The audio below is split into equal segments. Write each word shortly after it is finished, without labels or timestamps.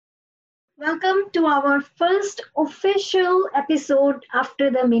Welcome to our first official episode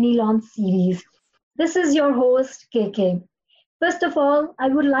after the mini launch series. This is your host, KK. First of all, I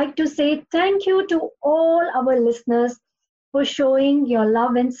would like to say thank you to all our listeners for showing your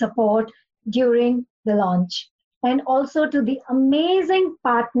love and support during the launch, and also to the amazing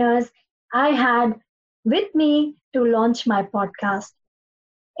partners I had with me to launch my podcast.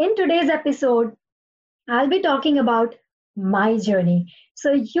 In today's episode, I'll be talking about my journey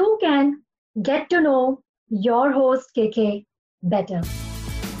so you can get to know your host KK better.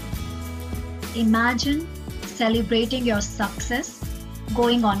 Imagine celebrating your success,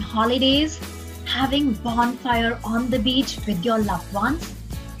 going on holidays, having bonfire on the beach with your loved ones.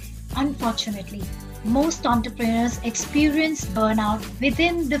 Unfortunately, most entrepreneurs experience burnout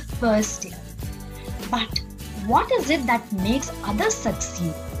within the first year. But what is it that makes others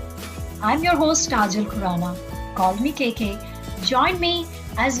succeed? I'm your host Kajal Khurana. Call me KK. Join me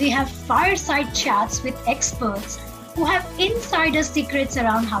as we have fireside chats with experts who have insider secrets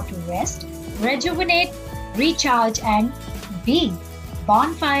around how to rest, rejuvenate, recharge, and be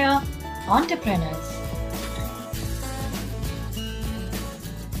bonfire entrepreneurs.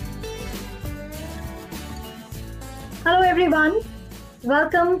 Hello, everyone.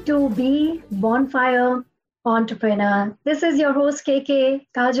 Welcome to Be Bonfire Entrepreneur. This is your host KK,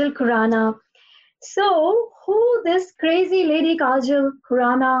 Kajal Khurana. So, who this crazy lady Kajal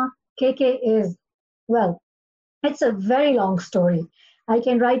Khurana KK is? Well, it's a very long story. I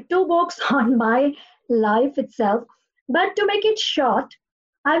can write two books on my life itself, but to make it short,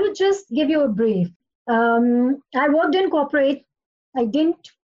 I would just give you a brief. I worked in corporate. I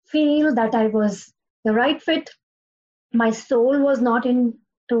didn't feel that I was the right fit. My soul was not into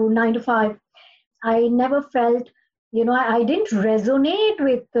 9 to 5. I never felt, I didn't resonate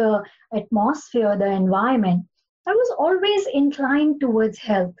with the atmosphere, the environment. I was always inclined towards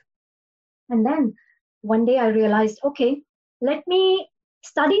health. And then one day I realized, okay, let me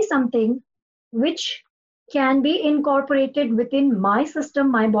study something which can be incorporated within my system,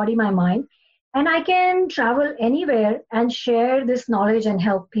 my body, my mind. And I can travel anywhere and share this knowledge and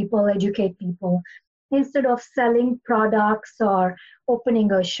help people, educate people instead of selling products or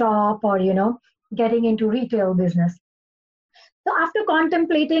opening a shop or, getting into retail business. So after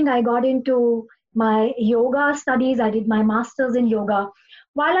contemplating, I got into my yoga studies. I did my master's in yoga.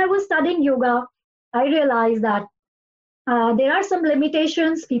 While I was studying yoga, I realized that there are some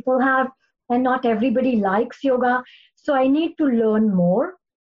limitations people have, and not everybody likes yoga. So I need to learn more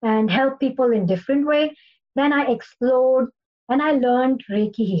and help people in different way. Then I explored and I learned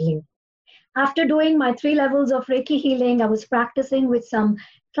Reiki healing. After doing my 3 levels of Reiki healing, I was practicing with some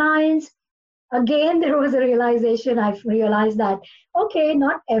clients. Again, there was a realization. I realized that, okay,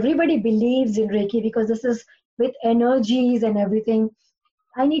 not everybody believes in Reiki because this is with energies and everything.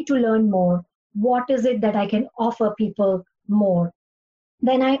 I need to learn more. What is it that I can offer people more?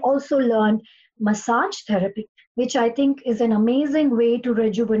 Then I also learned massage therapy, which I think is an amazing way to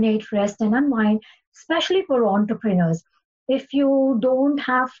rejuvenate, rest, and unwind, especially for entrepreneurs. If you don't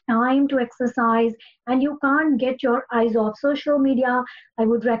have time to exercise and you can't get your eyes off social media, I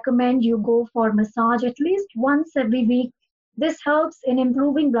would recommend you go for massage at least once every week. This helps in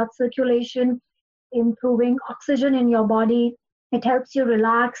improving blood circulation, improving oxygen in your body. It helps you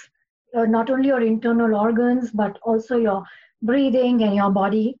relax not only your internal organs, but also your breathing and your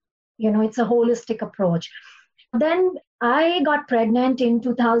body. It's a holistic approach. Then I got pregnant in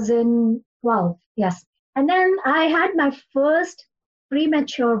 2012. Yes. And then I had my first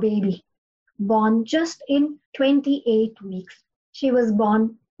premature baby born just in 28 weeks. She was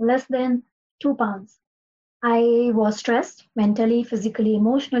born less than 2 pounds. I was stressed mentally, physically,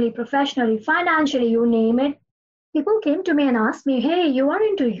 emotionally, professionally, financially, you name it. People came to me and asked me, hey, you are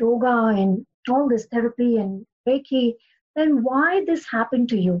into yoga and all this therapy and Reiki, then why this happened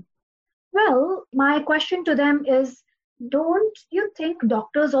to you? Well, my question to them is, don't you think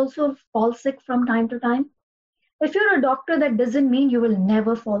doctors also fall sick from time to time? If you're a doctor, that doesn't mean you will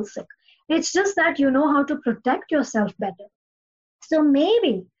never fall sick. It's just that you know how to protect yourself better. So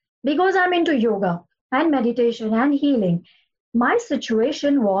maybe because I'm into yoga and meditation and healing, my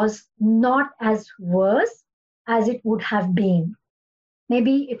situation was not as worse as it would have been.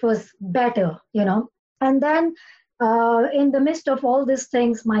 Maybe it was better. And then in the midst of all these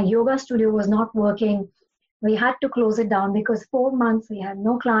things, my yoga studio was not working. We had to close it down because 4 months we had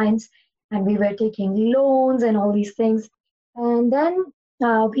no clients and we were taking loans and all these things. And then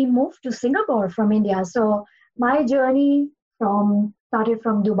we moved to Singapore from India. So my journey started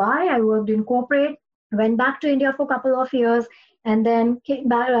from Dubai. I worked in corporate, went back to India for a couple of years, and then came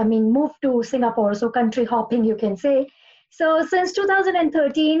back. Moved to Singapore. So country hopping, you can say. So since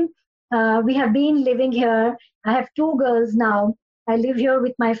 2013, We have been living here. I have two girls now. I live here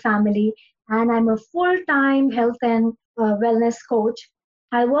with my family, and I'm a full-time health and wellness coach.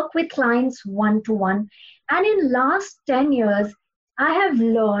 I work with clients one to one, and in last 10 years, I have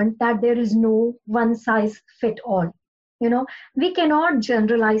learned that there is no one size fit all. You know, we cannot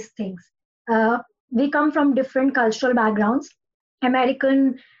generalize things. Uh, we come from different cultural backgrounds.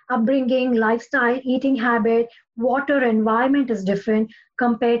 American upbringing, lifestyle, eating habit, water environment is different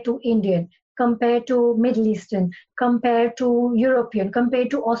compared to Indian, compared to Middle Eastern, compared to European, compared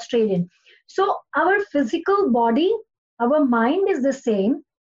to Australian. So our physical body, our mind is the same,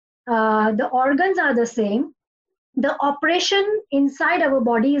 the organs are the same, the operation inside our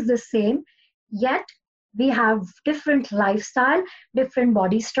body is the same, yet we have different lifestyle, different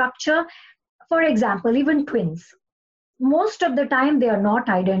body structure. For example, even twins. Most of the time, they are not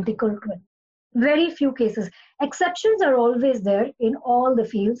identical twins. Very few cases. Exceptions are always there in all the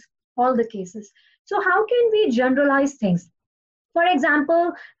fields, all the cases. So how can we generalize things? For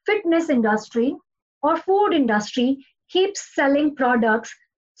example, fitness industry or food industry keeps selling products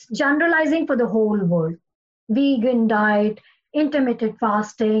generalizing for the whole world. Vegan diet, intermittent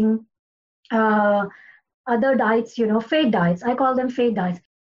fasting, uh, other diets, fad diets. I call them fad diets.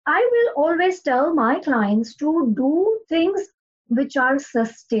 I will always tell my clients to do things which are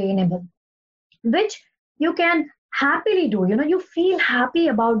sustainable, which you can happily do. You feel happy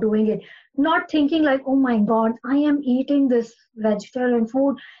about doing it, not thinking like, oh my God, I am eating this vegetarian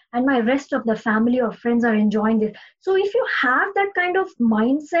food and my rest of the family or friends are enjoying this. So if you have that kind of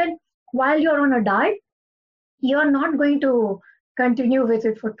mindset while you're on a diet, you're not going to continue with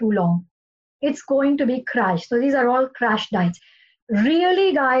it for too long. It's going to be crash. So these are all crash diets.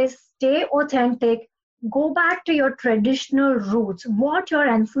 Really, guys, stay authentic. Go back to your traditional roots, what your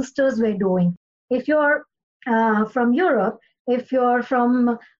ancestors were doing. If you're from Europe, if you're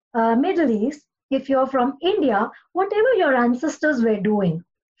from Middle East, if you're from India, whatever your ancestors were doing,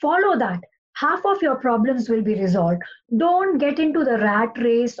 follow that. Half of your problems will be resolved. Don't get into the rat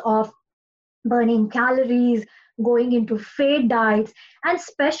race of burning calories, going into fad diets, and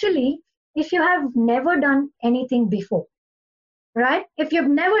especially if you have never done anything before, right? If you've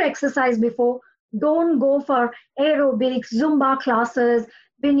never exercised before, don't go for aerobics, Zumba classes,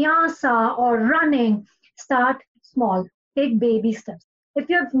 vinyasa, or running. Start small, take baby steps. If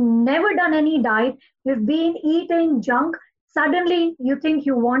you've never done any diet, you've been eating junk, suddenly you think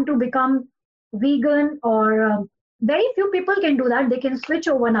you want to become vegan, or very few people can do that. They can switch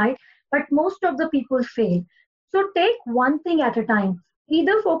overnight, but most of the people fail. So take one thing at a time.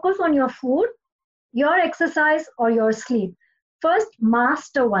 Either focus on your food, your exercise, or your sleep. First,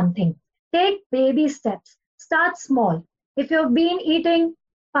 master one thing. Take baby steps. Start small. If you've been eating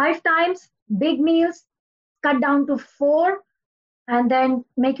 5 times, big meals, cut down to 4, and then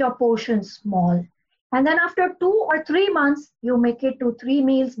make your portions small. And then after 2 or 3 months, you make it to 3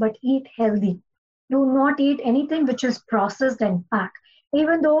 meals, but eat healthy. Do not eat anything which is processed and packed.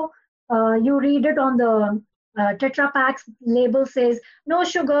 Even though you read it on the Tetra Packs label says no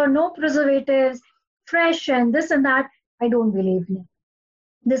sugar, no preservatives, fresh and this and that, I don't believe in it.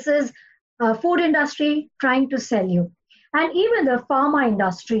 This is food industry trying to sell you. And even the pharma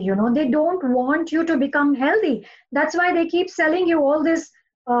industry, they don't want you to become healthy. That's why they keep selling you all this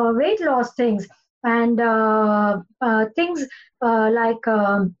weight loss things and things like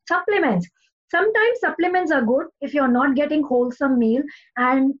supplements. Sometimes supplements are good if you're not getting wholesome meal,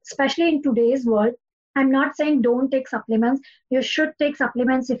 and especially in today's world, I'm not saying don't take supplements. You should take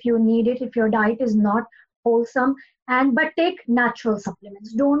supplements if you need it, if your diet is not wholesome, but take natural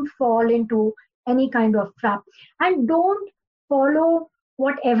supplements. Don't fall into any kind of trap, and don't follow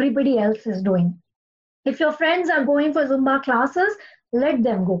what everybody else is doing. If your friends are going for Zumba classes, let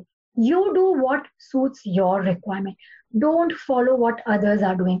them go. You do what suits your requirement. Don't follow what others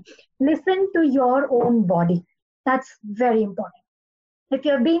are doing. Listen to your own body. That's very important. If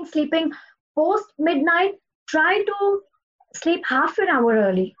you've been sleeping post midnight, try to sleep half an hour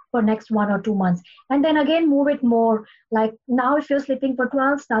early for next 1 or 2 months, and then again move it more. Like now, if you're sleeping for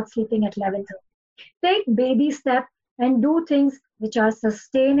 12, start sleeping at 11:30. Take baby step and do things which are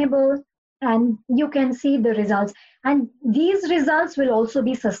sustainable, and you can see the results. And these results will also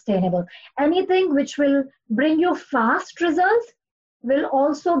be sustainable. Anything which will bring you fast results will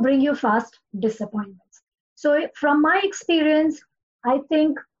also bring you fast disappointments. So from my experience, I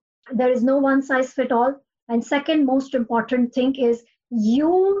think there is no one size fit all. And second most important thing is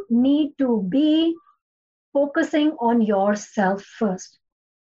you need to be focusing on yourself first.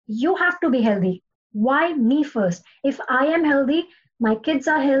 You have to be healthy. Why me first? If I am healthy, my kids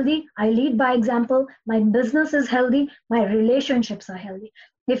are healthy, I lead by example, my business is healthy, my relationships are healthy.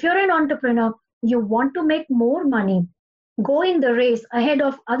 If you're an entrepreneur, you want to make more money, go in the race ahead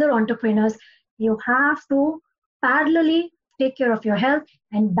of other entrepreneurs, you have to parallelly take care of your health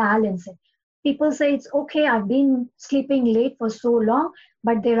and balance it. People say it's okay, I've been sleeping late for so long,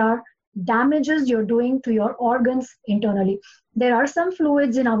 but there are damages you're doing to your organs internally. There are some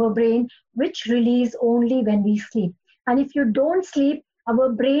fluids in our brain which release only when we sleep. And if you don't sleep, our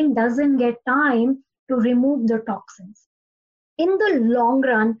brain doesn't get time to remove the toxins. In the long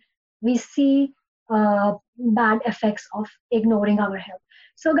run, we see bad effects of ignoring our health.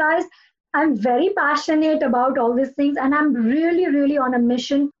 So, guys, I'm very passionate about all these things, and I'm really, really on a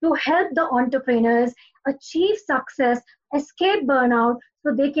mission to help the entrepreneurs achieve success, escape burnout,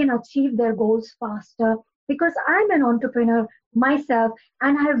 so they can achieve their goals faster. Because I'm an entrepreneur myself,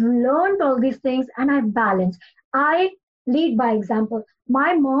 and I've learned all these things and I've balanced. I lead by example.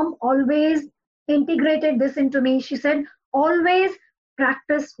 My mom always integrated this into me. She said, always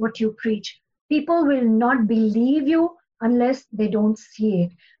practice what you preach. People will not believe you unless they don't see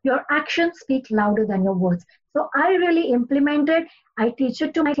it. Your actions speak louder than your words. So I really implement it. I teach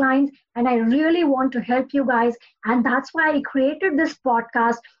it to my clients, and I really want to help you guys. And that's why I created this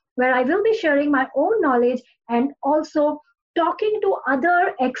podcast where I will be sharing my own knowledge and also talking to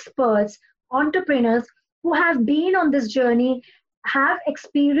other experts, entrepreneurs who have been on this journey, have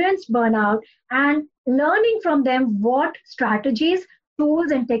experienced burnout, and learning from them what strategies, tools,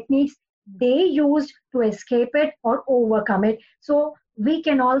 and techniques they used to escape it or overcome it. So we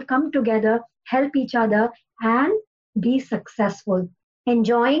can all come together, help each other, and be successful.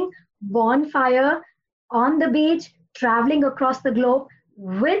 Enjoying bonfire on the beach, traveling across the globe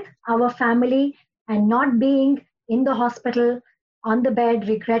with our family, and not being in the hospital on the bed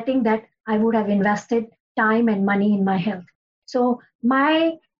regretting that I would have invested time and money in my health. So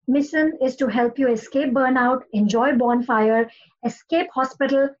my mission is to help you escape burnout, enjoy bonfire, escape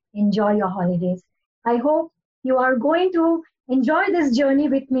hospital, enjoy your holidays. I hope you are going to enjoy this journey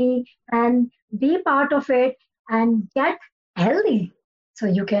with me and be part of it and get healthy so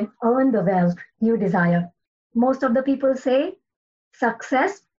you can earn the wealth you desire. Most of the people say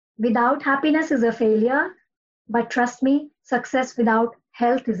success without happiness is a failure, but trust me, success without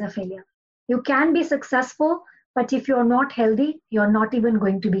health is a failure. You can be successful, but if you're not healthy, you're not even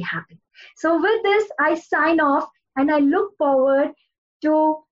going to be happy. So with this, I sign off, and I look forward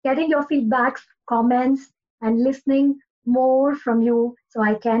to getting your feedbacks, comments, and listening more from you so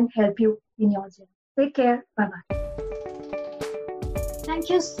I can help you in your journey. Take care. Bye-bye. Thank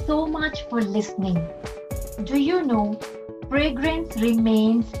you so much for listening. Do you know fragrance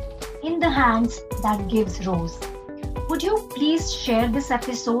remains in the hands that gives rose? Would you please share this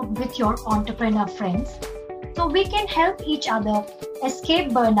episode with your entrepreneur friends so we can help each other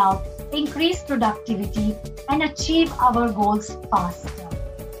escape burnout, increase productivity, and achieve our goals faster?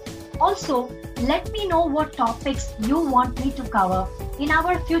 Also, let me know what topics you want me to cover in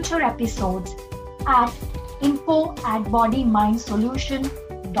our future episodes at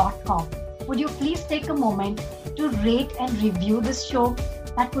info@bodymindsolution.com. Would you please take a moment to rate and review this show?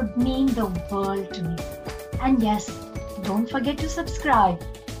 That would mean the world to me. And yes, don't forget to subscribe.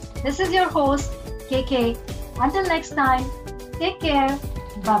 This is your host, KK. Until next time, take care.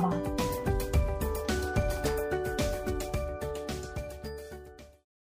 Bye-bye.